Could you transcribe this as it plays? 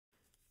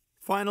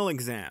Final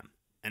Exam,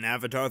 an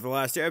Avatar The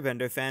Last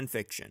Airbender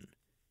fanfiction.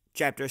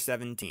 Chapter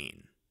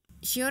 17.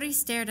 Shiori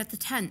stared at the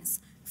tense,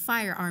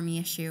 Fire Army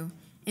issue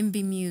in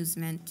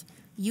bemusement.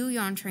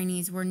 Yuyan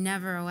trainees were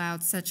never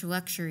allowed such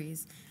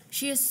luxuries.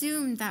 She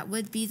assumed that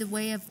would be the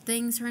way of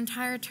things her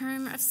entire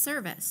term of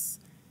service.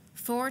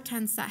 4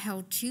 tents that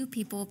held 2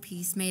 people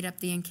apiece made up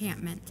the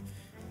encampment,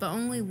 but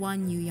only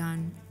one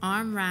Yuyan,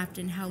 arm wrapped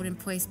and held in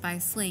place by a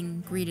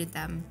sling, greeted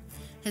them.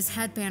 His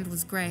headband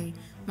was gray,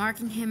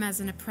 marking him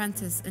as an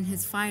apprentice in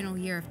his final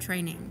year of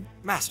training.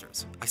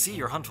 Masters, I see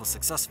your hunt was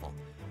successful,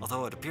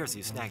 although it appears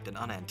you snagged an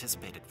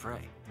unanticipated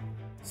prey.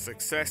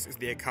 Success is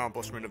the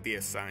accomplishment of the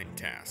assigned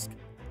task.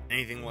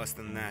 Anything less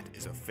than that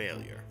is a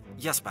failure.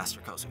 Yes,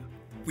 Master Kozu.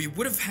 We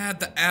would have had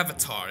the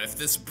Avatar if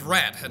this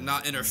brat had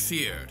not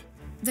interfered.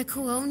 The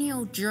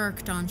colonial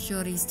jerked on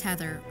Shiori's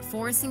tether,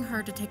 forcing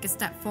her to take a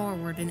step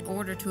forward in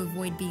order to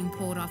avoid being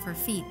pulled off her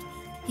feet.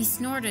 He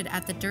snorted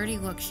at the dirty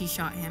look she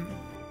shot him.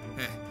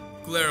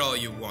 Glare all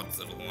you want,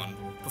 little one.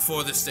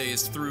 Before this day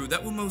is through,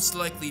 that will most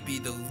likely be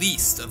the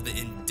least of the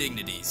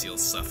indignities you'll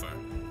suffer.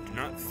 Do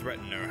not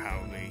threaten her,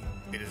 Hao-li.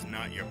 It is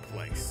not your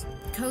place.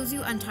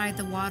 Kozu untied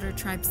the Water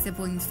Tribe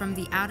siblings from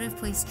the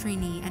out-of-place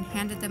trainee and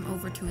handed them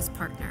over to his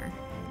partner.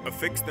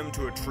 Affix them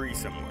to a tree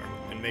somewhere,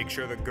 and make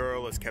sure the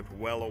girl is kept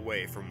well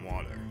away from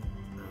water.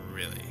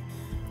 Really?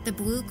 The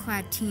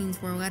blue-clad teens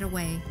were led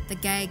away, the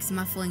gags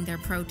muffling their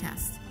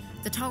protest.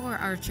 The taller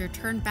archer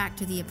turned back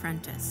to the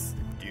apprentice.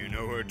 Do you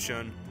know her,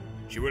 Chun?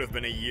 She would have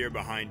been a year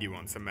behind you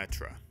on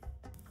Symmetra.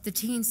 The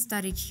teen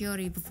studied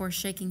Shiori before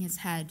shaking his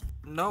head.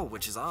 No,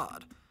 which is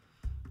odd.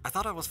 I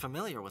thought I was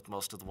familiar with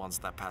most of the ones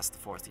that passed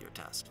the 4th year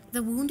test.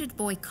 The wounded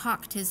boy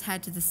cocked his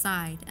head to the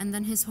side, and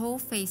then his whole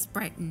face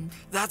brightened.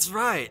 That's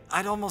right,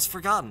 I'd almost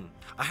forgotten.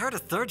 I heard a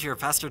 3rd year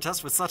passed her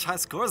test with such high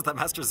scores that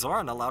Master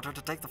Zoran allowed her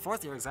to take the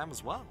 4th year exam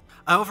as well.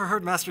 I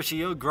overheard Master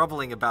C.O.G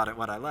grumbling about it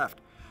when I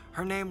left.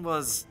 Her name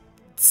was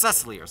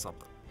Cecily or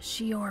something.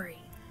 Shiori.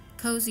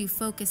 Kozu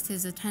focused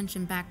his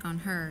attention back on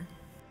her.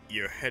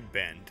 Your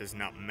headband does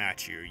not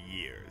match your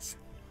years.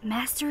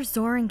 Master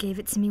Zoran gave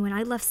it to me when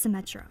I left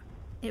Symmetra.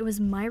 It was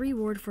my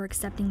reward for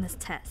accepting this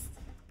test.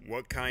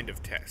 What kind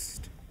of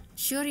test?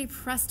 Shiori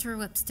pressed her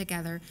lips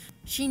together.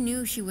 She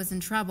knew she was in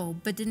trouble,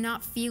 but did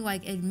not feel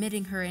like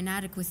admitting her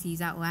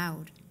inadequacies out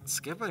loud.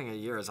 Skipping a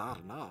year is odd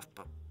enough,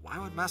 but why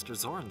would Master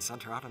Zoran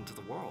send her out into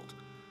the world?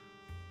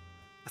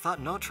 I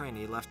thought no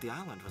trainee left the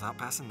island without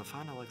passing the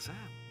final exam.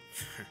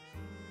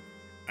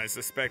 I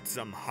suspect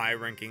some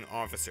high-ranking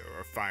officer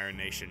or Fire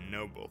Nation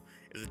noble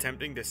is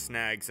attempting to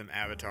snag some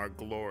Avatar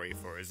glory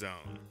for his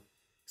own.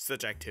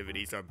 Such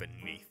activities are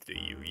beneath the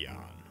Yuyan.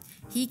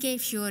 He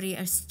gave Shiori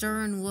a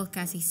stern look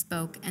as he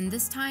spoke, and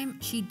this time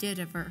she did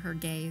avert her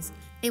gaze.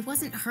 It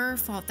wasn't her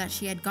fault that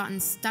she had gotten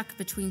stuck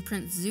between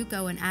Prince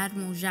Zuko and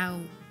Admiral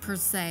Zhao per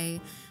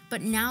se,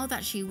 but now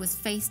that she was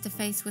face to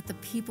face with the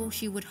people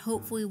she would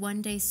hopefully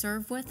one day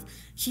serve with,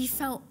 she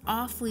felt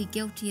awfully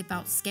guilty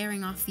about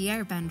scaring off the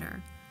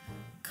Airbender.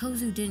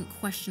 Kozu didn't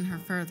question her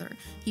further.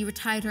 He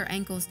retied her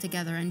ankles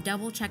together and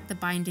double-checked the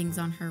bindings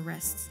on her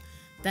wrists.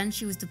 Then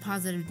she was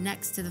deposited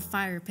next to the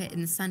fire pit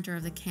in the center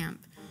of the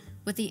camp,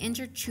 with the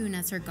injured Chun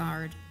as her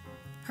guard.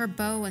 Her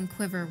bow and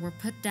quiver were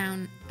put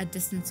down a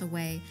distance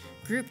away,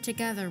 grouped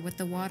together with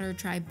the Water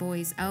Tribe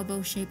boy's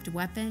elbow-shaped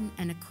weapon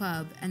and a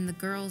club and the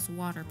girl's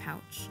water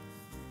pouch.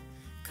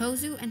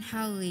 Kozu and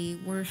Hao-li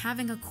were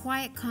having a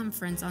quiet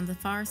conference on the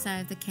far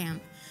side of the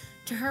camp.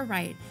 To her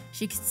right,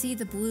 she could see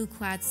the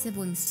blue-clad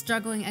siblings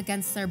struggling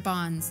against their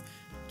bonds.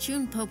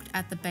 Chun poked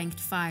at the banked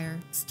fire,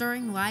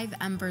 stirring live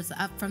embers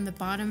up from the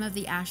bottom of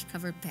the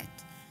ash-covered pit.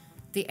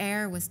 The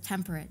air was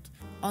temperate.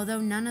 Although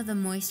none of the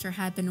moisture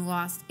had been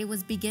lost, it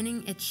was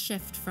beginning its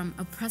shift from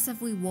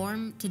oppressively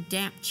warm to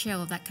damp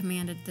chill that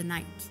commanded the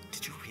night.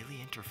 Did you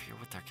really interfere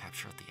with their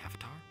capture of the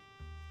Avatar?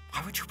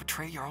 Why would you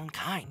betray your own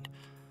kind?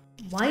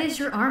 Why is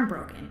your arm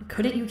broken?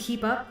 Couldn't you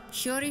keep up?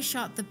 Shiori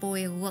shot the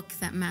boy a look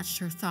that matched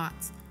her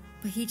thoughts,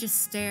 but he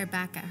just stared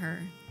back at her.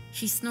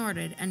 She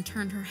snorted and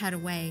turned her head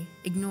away,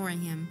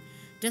 ignoring him.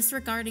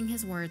 Disregarding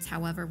his words,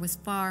 however, was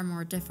far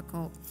more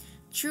difficult.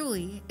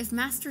 Truly, if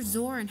Master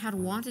Zoran had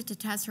wanted to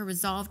test her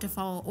resolve to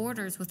follow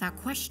orders without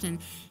question,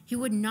 he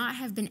would not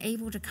have been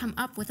able to come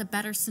up with a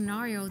better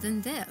scenario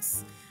than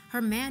this.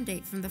 Her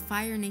mandate from the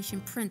Fire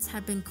Nation Prince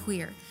had been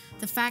clear.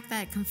 The fact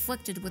that it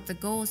conflicted with the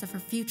goals of her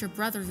future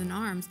brothers in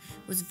arms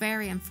was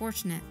very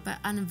unfortunate, but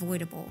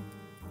unavoidable.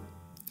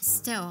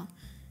 Still,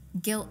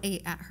 guilt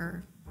ate at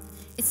her.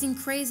 It seemed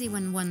crazy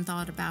when one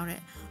thought about it.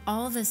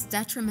 All this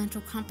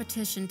detrimental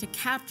competition to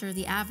capture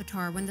the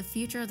Avatar when the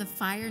future of the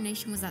Fire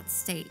Nation was at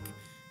stake.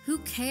 Who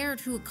cared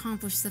who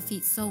accomplished the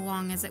feat so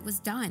long as it was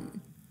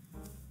done?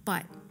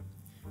 But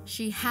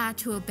she had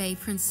to obey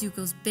Prince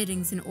Zuko's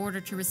biddings in order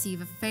to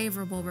receive a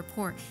favorable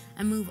report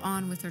and move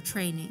on with her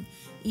training,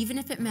 even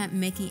if it meant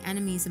making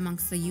enemies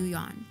amongst the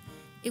Yuyan.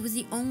 It was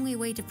the only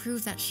way to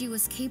prove that she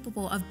was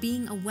capable of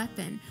being a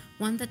weapon,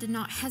 one that did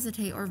not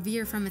hesitate or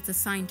veer from its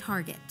assigned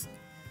target.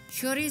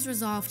 Shiori's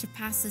resolve to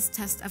pass this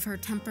test of her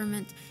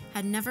temperament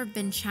had never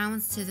been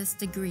challenged to this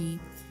degree.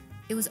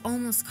 It was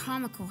almost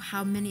comical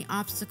how many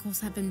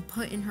obstacles had been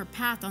put in her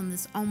path on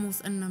this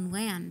almost unknown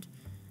land,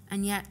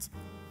 and yet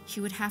she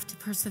would have to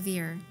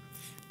persevere.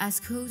 As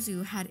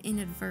Kozu had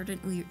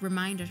inadvertently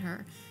reminded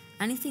her,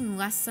 anything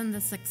less than the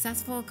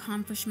successful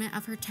accomplishment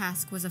of her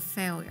task was a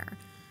failure,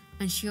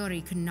 and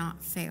Shiori could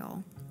not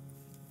fail.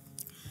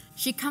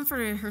 She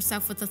comforted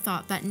herself with the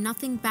thought that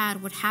nothing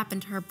bad would happen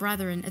to her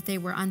brethren if they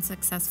were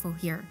unsuccessful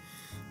here.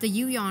 The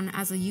Yuyon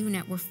as a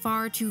unit were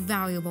far too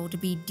valuable to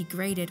be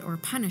degraded or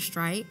punished,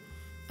 right?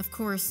 Of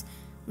course,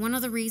 one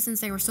of the reasons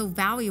they were so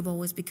valuable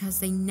was because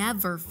they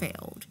never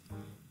failed.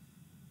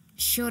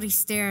 Shiori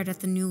stared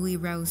at the newly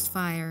roused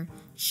fire,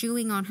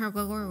 chewing on her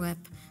lower lip.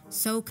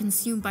 So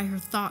consumed by her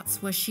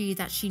thoughts was she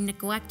that she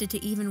neglected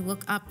to even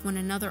look up when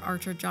another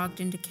archer jogged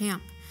into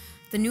camp.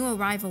 The new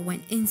arrival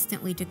went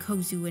instantly to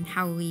Kozu and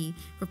Hao-li,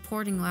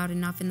 reporting loud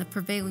enough in the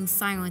prevailing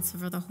silence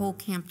for the whole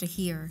camp to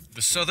hear.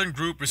 The southern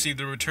group received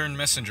a return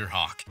messenger,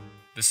 Hawk.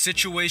 The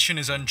situation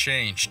is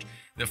unchanged.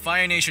 The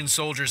Fire Nation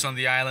soldiers on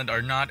the island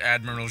are not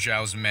Admiral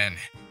Zhao's men.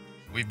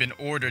 We've been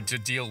ordered to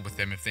deal with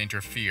them if they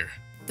interfere.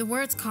 The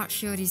words caught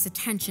Shiori's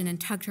attention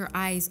and tugged her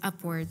eyes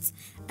upwards,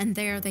 and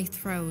there they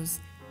froze.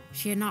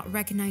 She had not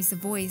recognized the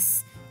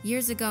voice.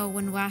 Years ago,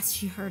 when last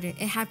she heard it,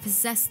 it had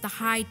possessed the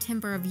high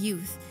timbre of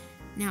youth.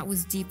 Now it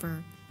was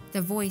deeper,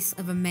 the voice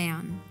of a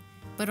man.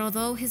 But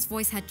although his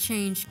voice had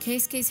changed,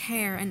 Keisuke's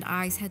hair and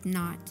eyes had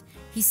not.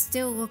 He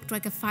still looked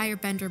like a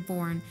firebender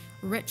born,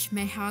 rich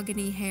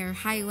mahogany hair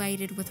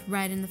highlighted with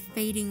red in the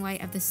fading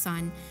light of the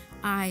sun,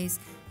 eyes,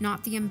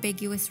 not the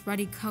ambiguous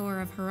ruddy color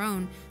of her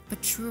own,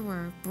 but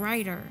truer,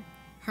 brighter.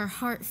 Her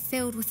heart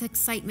filled with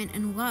excitement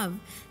and love.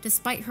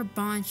 Despite her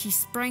bond, she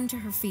sprang to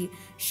her feet,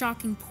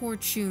 shocking poor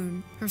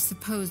Chun, her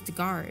supposed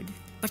guard.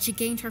 But she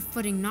gained her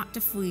footing not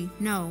to flee,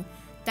 no.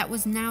 That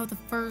was now the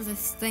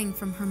furthest thing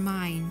from her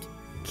mind.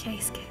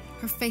 Keisuke.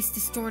 Her face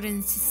distorted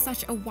into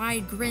such a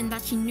wide grin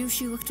that she knew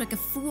she looked like a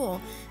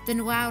fool.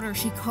 Then louder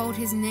she called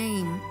his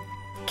name.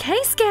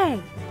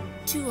 Keisuke!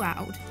 Too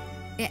loud.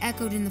 It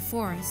echoed in the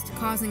forest,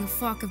 causing a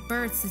flock of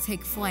birds to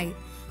take flight.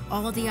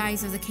 All the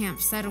eyes of the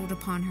camp settled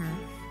upon her.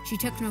 She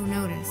took no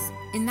notice.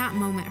 In that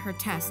moment, her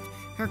test,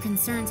 her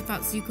concerns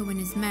about Zuko and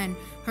his men,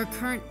 her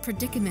current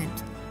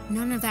predicament,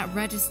 none of that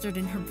registered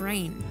in her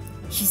brain.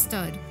 She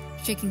stood,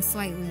 shaking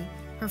slightly,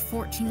 her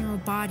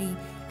 14-year-old body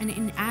an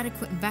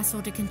inadequate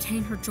vessel to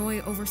contain her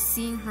joy over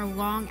seeing her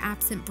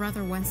long-absent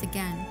brother once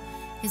again.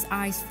 His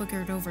eyes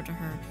flickered over to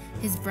her,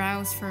 his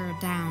brows furrowed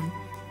down.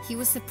 He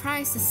was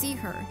surprised to see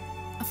her.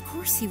 Of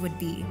course he would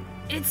be.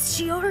 It's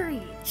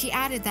Shiori! She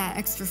added that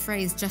extra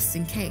phrase just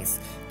in case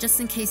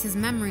his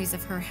memories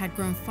of her had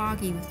grown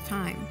foggy with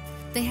time.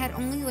 They had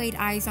only laid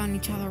eyes on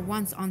each other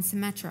once on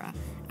Symmetra,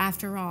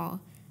 after all,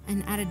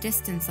 and at a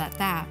distance at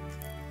that.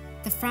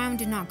 The frown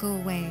did not go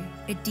away,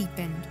 it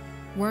deepened.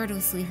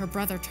 Wordlessly, her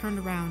brother turned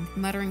around,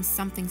 muttering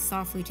something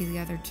softly to the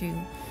other two.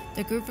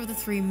 The group of the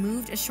three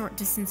moved a short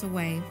distance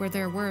away, where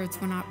their words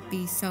would not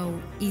be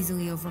so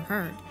easily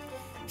overheard.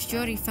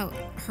 Shiori felt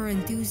her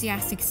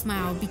enthusiastic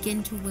smile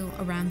begin to will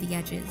around the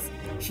edges.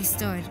 She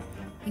stood,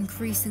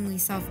 increasingly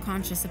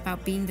self-conscious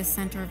about being the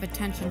center of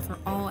attention for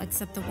all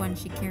except the one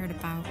she cared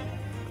about.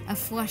 A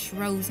flush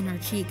rose in her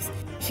cheeks.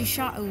 She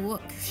shot a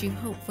look she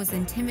hoped was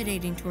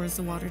intimidating towards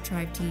the Water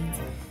Tribe teens,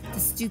 the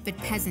stupid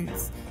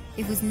peasants.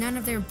 It was none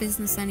of their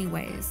business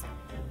anyways.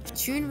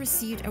 Chun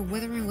received a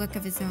withering look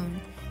of his own.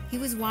 He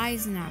was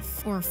wise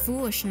enough, or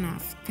foolish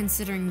enough,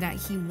 considering that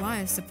he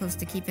was supposed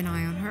to keep an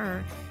eye on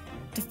her,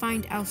 to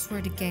find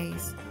elsewhere to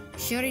gaze.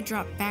 Shiori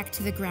dropped back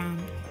to the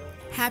ground.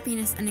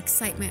 Happiness and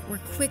excitement were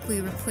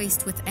quickly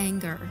replaced with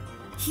anger.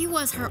 He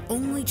was her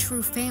only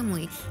true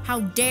family.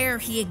 How dare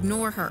he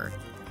ignore her?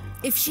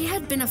 If she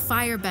had been a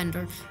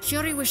firebender,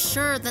 Shiori was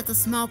sure that the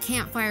small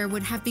campfire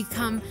would have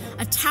become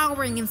a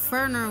towering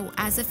inferno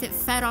as if it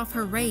fed off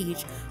her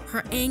rage.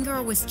 Her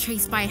anger was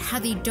chased by a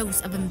heavy dose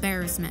of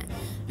embarrassment,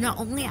 not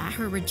only at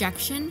her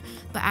rejection,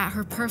 but at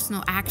her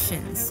personal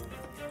actions.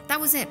 That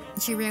was it,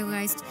 she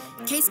realized.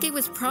 Keisuke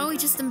was probably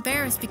just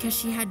embarrassed because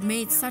she had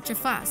made such a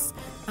fuss.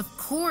 Of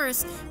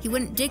course, he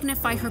wouldn't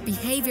dignify her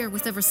behavior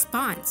with a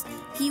response.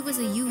 He was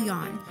a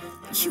Yuyon.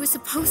 She was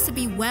supposed to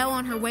be well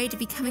on her way to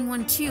becoming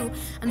one too,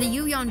 and the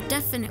Yuyon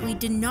definitely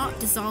did not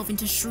dissolve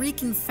into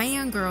shrieking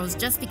fangirls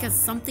just because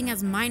something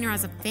as minor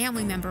as a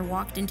family member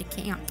walked into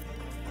camp.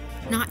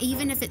 Not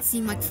even if it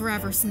seemed like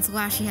forever since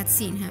last she had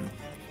seen him.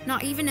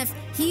 Not even if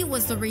he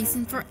was the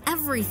reason for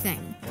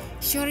everything.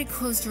 Shiori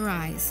closed her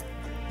eyes,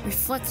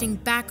 reflecting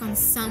back on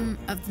some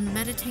of the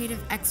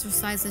meditative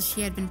exercises she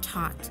had been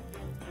taught.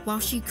 While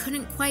she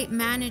couldn't quite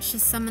manage to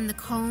summon the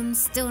calm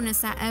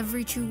stillness that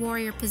every true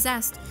warrior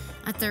possessed,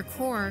 at their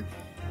core,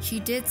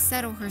 she did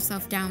settle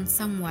herself down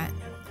somewhat.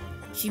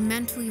 She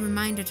mentally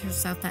reminded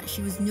herself that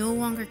she was no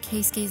longer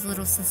Keisuke's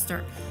little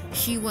sister.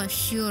 She was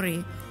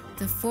Shiori,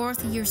 the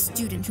 4th-year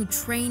student who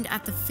trained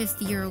at the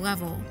 5th-year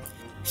level.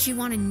 She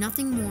wanted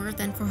nothing more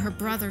than for her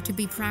brother to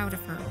be proud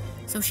of her,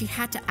 so she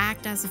had to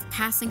act as if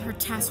passing her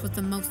test was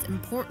the most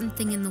important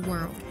thing in the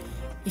world.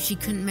 If she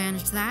couldn't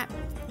manage that,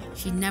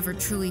 she'd never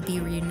truly be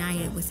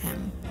reunited with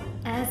him.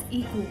 As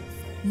equals.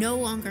 No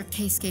longer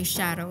Keisuke's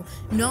shadow,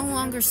 no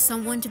longer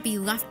someone to be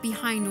left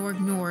behind or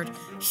ignored.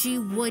 She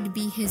would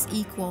be his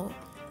equal.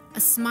 A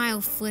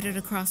smile flitted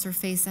across her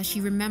face as she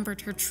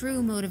remembered her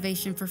true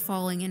motivation for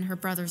following in her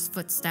brother's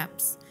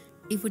footsteps.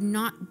 It would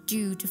not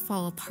do to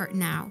fall apart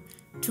now,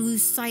 to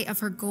lose sight of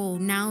her goal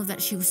now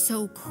that she was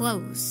so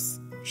close.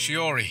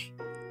 Shiori,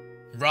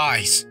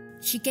 rise.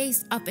 She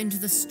gazed up into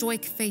the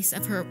stoic face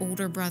of her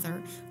older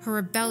brother. Her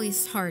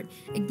rebellious heart,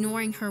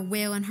 ignoring her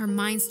will and her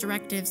mind's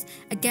directives,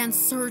 again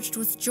surged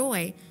with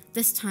joy.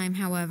 This time,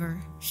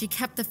 however, she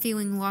kept the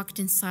feeling locked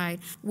inside,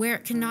 where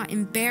it could not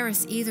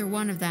embarrass either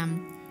one of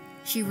them.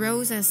 She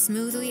rose as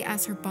smoothly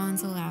as her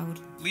bonds allowed.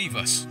 Leave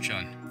us,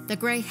 Chun. The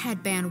gray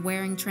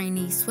headband-wearing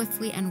trainee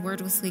swiftly and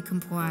wordlessly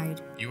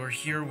complied. You are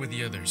here with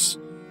the others,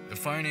 the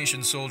Fire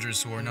Nation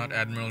soldiers who are not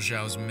Admiral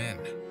Zhao's men,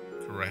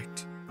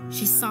 correct?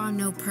 She saw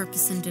no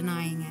purpose in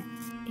denying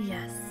it.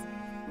 Yes.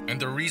 And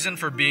the reason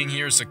for being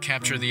here is to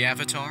capture the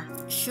Avatar?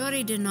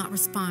 Shiori did not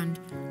respond.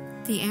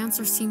 The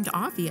answer seemed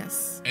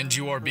obvious. And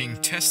you are being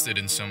tested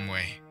in some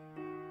way.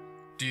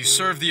 Do you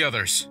serve the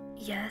others?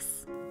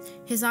 Yes.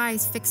 His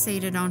eyes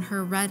fixated on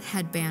her red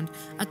headband,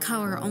 a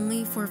color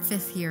only for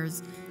 5th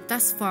years.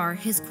 Thus far,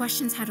 his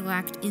questions had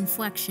lacked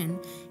inflection.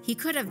 He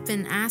could have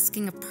been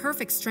asking a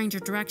perfect stranger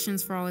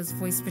directions for all his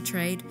voice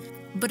betrayed.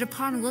 But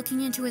upon looking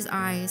into his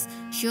eyes,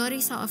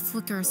 Shiori saw a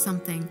flicker of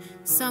something,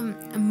 some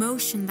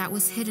emotion that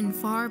was hidden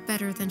far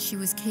better than she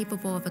was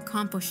capable of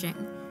accomplishing.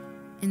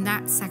 In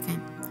that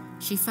second,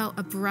 she felt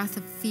a breath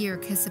of fear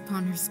kiss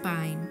upon her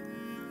spine.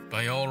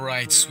 By all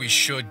rights, we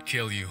should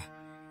kill you.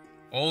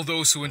 All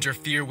those who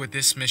interfere with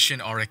this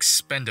mission are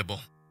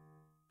expendable.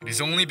 It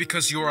is only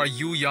because you are a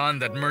Yuyan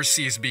that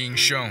mercy is being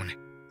shown.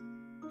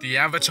 The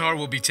Avatar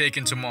will be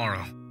taken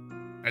tomorrow.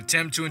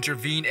 Attempt to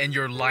intervene and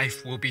your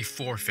life will be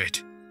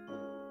forfeit.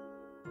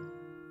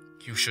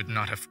 You should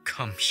not have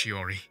come,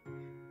 Shiori.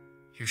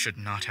 You should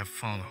not have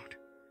followed.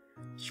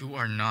 You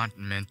are not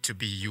meant to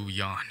be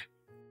Yuyan.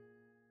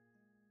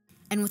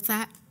 And with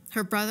that,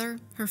 her brother,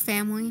 her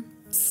family,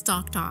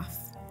 stalked off.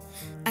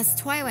 As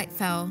twilight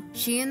fell,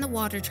 she and the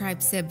Water Tribe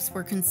Sibs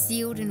were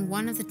concealed in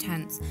one of the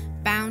tents,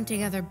 bound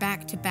together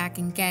back to back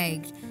and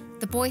gagged.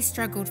 The boy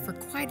struggled for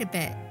quite a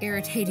bit,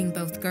 irritating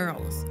both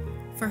girls.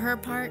 For her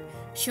part,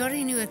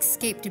 Shiori knew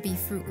escape to be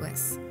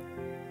fruitless.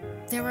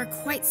 There were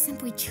quite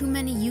simply too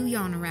many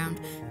Yuyan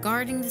around,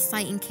 guarding the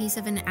site in case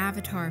of an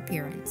Avatar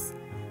appearance.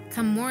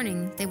 Come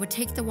morning, they would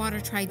take the Water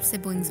Tribe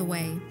siblings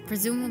away,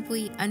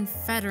 presumably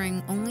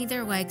unfettering only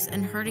their legs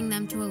and herding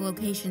them to a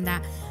location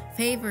that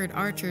favored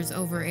archers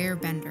over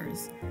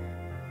airbenders.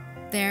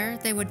 There,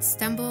 they would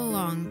stumble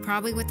along,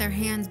 probably with their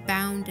hands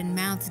bound and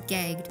mouths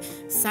gagged,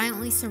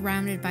 silently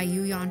surrounded by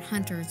Yuyan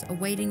hunters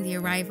awaiting the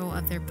arrival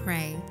of their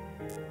prey.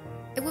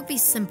 It would be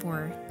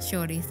simpler,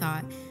 Shiori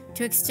thought,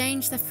 to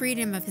exchange the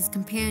freedom of his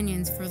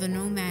companions for the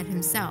nomad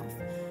himself.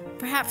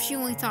 Perhaps she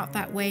only thought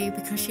that way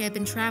because she had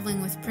been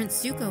traveling with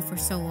Prince Zuko for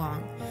so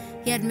long.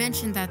 He had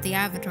mentioned that the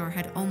Avatar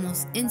had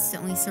almost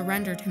instantly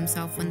surrendered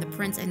himself when the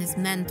prince and his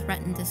men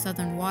threatened the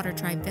southern Water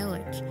Tribe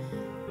village.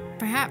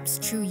 Perhaps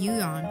true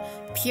Yuyan,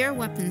 pure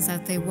weapons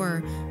that they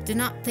were, did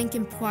not think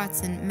in plots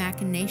and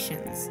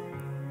machinations.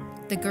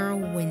 The girl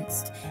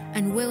winced,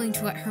 unwilling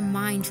to let her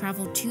mind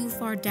travel too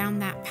far down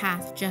that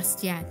path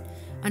just yet.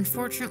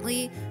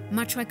 Unfortunately,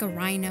 much like a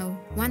rhino,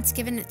 once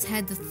given its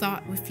head, the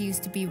thought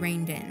refused to be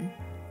reined in.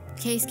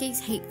 Keisuke's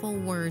hateful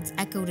words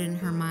echoed in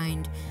her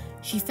mind.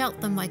 She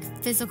felt them like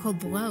physical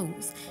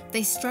blows.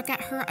 They struck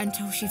at her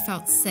until she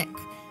felt sick.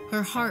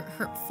 Her heart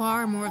hurt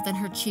far more than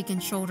her cheek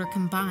and shoulder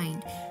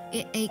combined.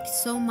 It ached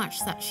so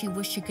much that she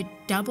wished she could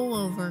double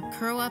over,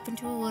 curl up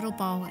into a little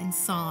ball, and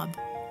sob.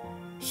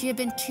 She had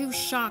been too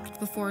shocked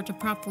before to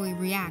properly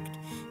react,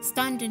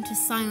 stunned into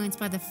silence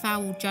by the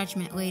foul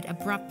judgment laid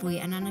abruptly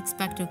and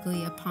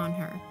unexpectedly upon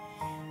her.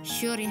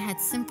 Shiori had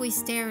simply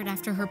stared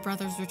after her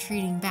brother's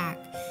retreating back.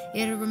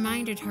 It had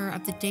reminded her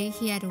of the day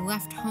he had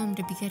left home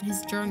to begin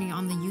his journey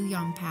on the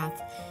Yuyan path.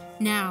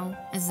 Now,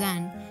 as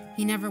then,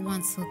 he never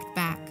once looked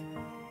back.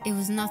 It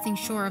was nothing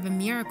short of a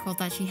miracle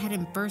that she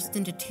hadn't burst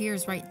into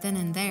tears right then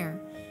and there,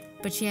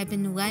 but she had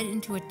been led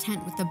into a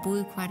tent with the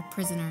blue-clad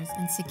prisoners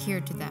and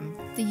secured to them.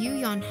 The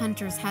Yuyan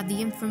hunters had the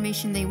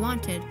information they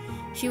wanted.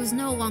 She was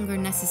no longer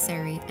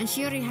necessary, and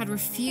Shiori had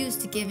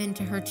refused to give in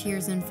to her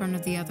tears in front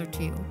of the other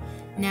two.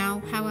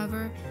 Now,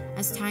 however,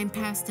 as time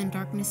passed and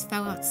darkness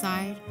fell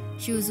outside,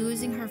 she was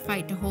losing her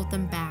fight to hold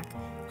them back.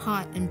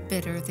 Hot and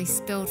bitter, they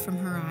spilled from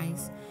her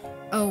eyes.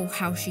 Oh,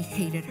 how she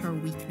hated her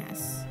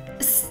weakness.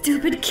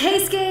 Stupid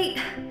Keisuke!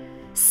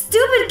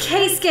 Stupid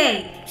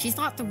Keisuke! She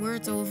thought the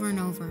words over and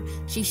over.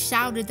 She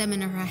shouted them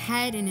in her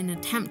head in an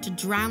attempt to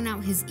drown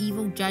out his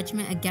evil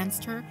judgment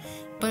against her,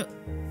 but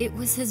it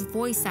was his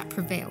voice that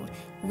prevailed,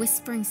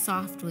 whispering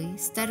softly,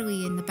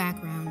 steadily in the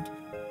background.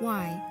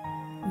 Why?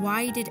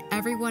 Why did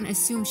everyone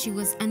assume she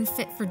was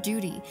unfit for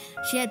duty?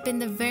 She had been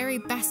the very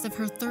best of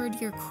her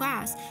third-year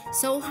class.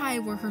 So high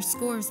were her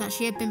scores that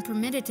she had been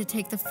permitted to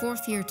take the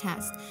fourth-year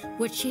test,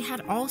 which she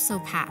had also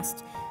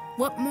passed.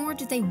 What more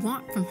did they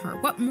want from her?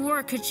 What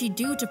more could she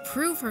do to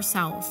prove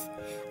herself?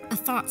 A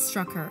thought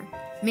struck her.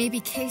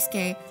 Maybe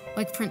Keisuke,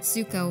 like Prince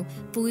Zuko,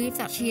 believed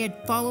that she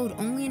had followed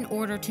only in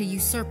order to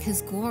usurp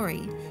his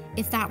glory.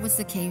 If that was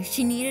the case,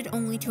 she needed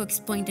only to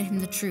explain to him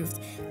the truth.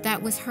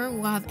 That was her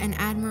love and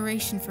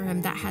admiration for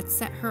him that had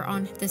set her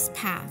on this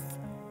path.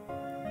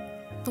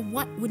 But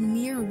what would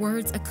mere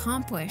words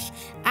accomplish?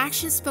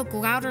 Actions spoke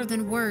louder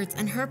than words,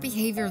 and her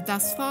behavior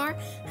thus far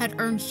had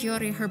earned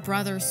Shiori her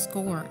brother's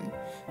scorn.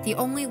 The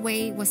only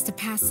way was to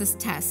pass this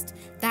test.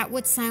 That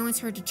would silence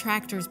her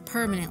detractors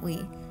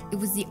permanently. It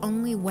was the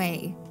only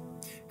way.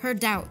 Her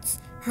doubts,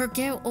 her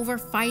guilt over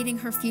fighting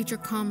her future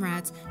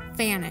comrades,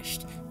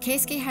 vanished.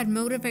 Keisuke had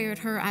motivated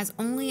her as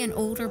only an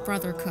older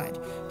brother could.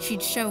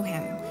 She'd show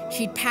him.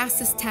 She'd pass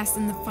this test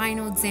in the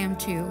final exam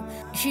too.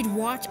 She'd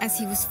watch as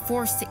he was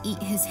forced to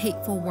eat his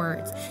hateful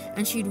words,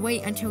 and she'd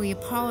wait until he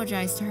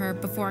apologized to her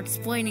before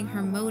explaining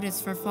her motives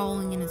for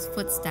following in his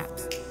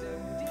footsteps.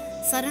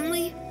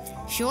 Suddenly,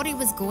 Shiori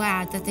was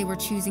glad that they were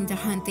choosing to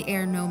hunt the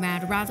air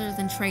nomad rather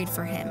than trade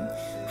for him.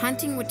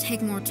 Hunting would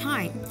take more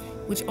time,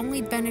 which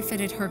only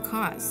benefited her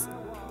cause.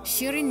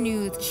 Shiori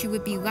knew that she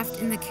would be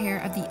left in the care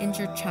of the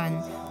injured Chun.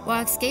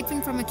 While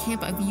escaping from a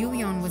camp of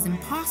Yuyeon was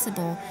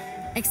impossible,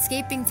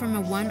 escaping from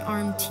a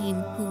one-armed team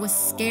who was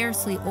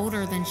scarcely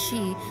older than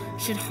she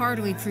should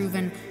hardly prove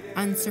an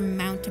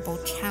unsurmountable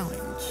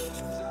challenge.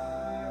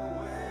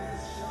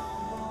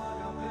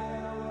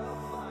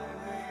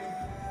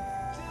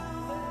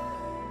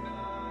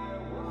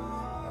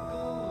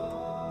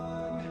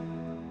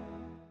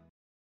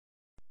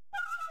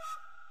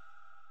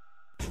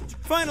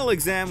 Final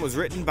Exam was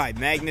written by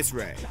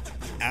Magnusrae.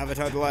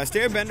 Avatar: The Last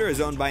Airbender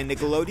is owned by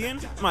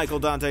Nickelodeon, Michael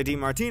Dante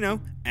DiMartino,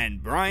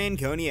 and Brian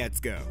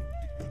Konietzko.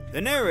 The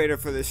narrator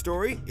for this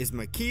story is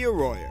Makeya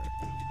Royer.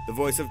 The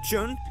voice of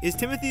Chun is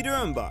Timothy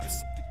Doorenbos.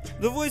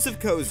 The voice of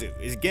Kozu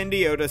is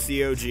Genndy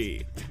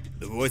C.O.G.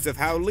 The voice of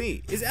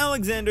Hao-li is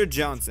Alexander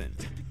Johnson.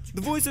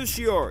 The voice of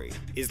Shiori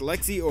is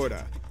Lexi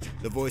Orta.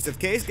 The voice of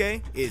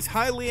Keisuke is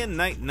Hylian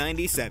Knight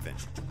 97.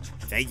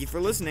 Thank you for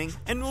listening,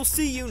 and we'll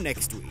see you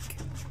next week.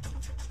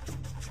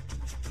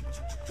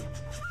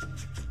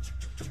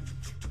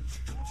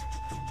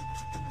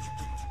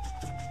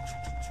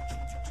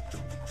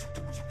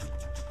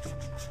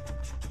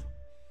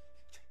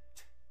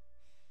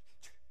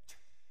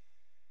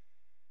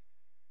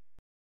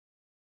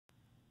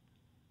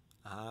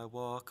 I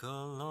walk a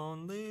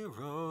lonely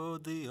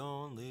road, the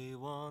only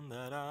one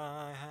that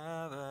I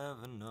have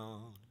ever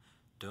known.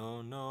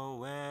 Don't know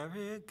where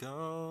it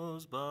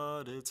goes,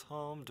 but it's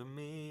home to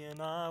me,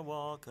 and I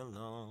walk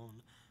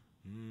alone.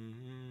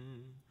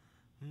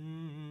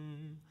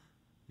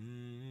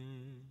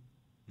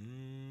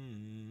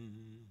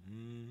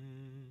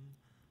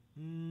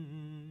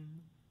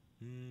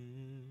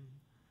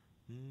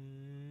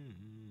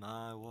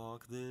 I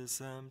walk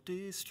this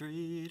empty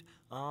street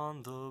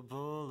on the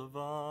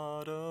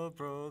boulevard of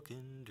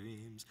broken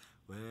dreams,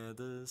 where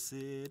the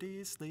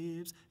city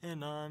sleeps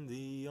and I'm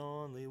the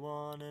only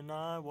one, and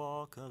I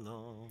walk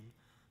alone.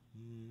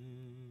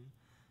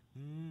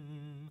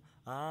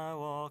 I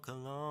walk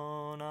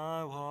alone,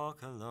 I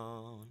walk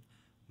alone.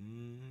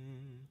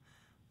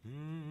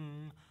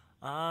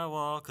 I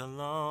walk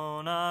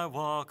alone, I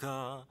walk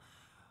alone.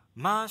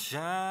 My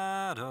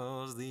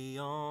shadow's the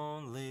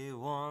only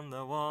one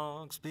that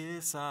walks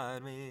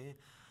beside me.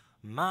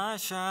 My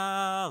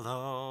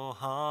shallow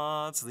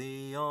heart's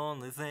the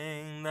only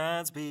thing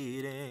that's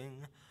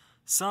beating.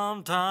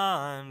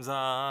 Sometimes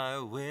I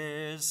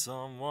wish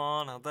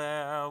someone out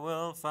there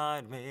will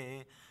find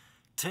me.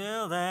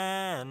 Till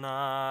then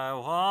I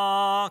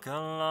walk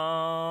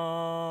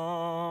alone.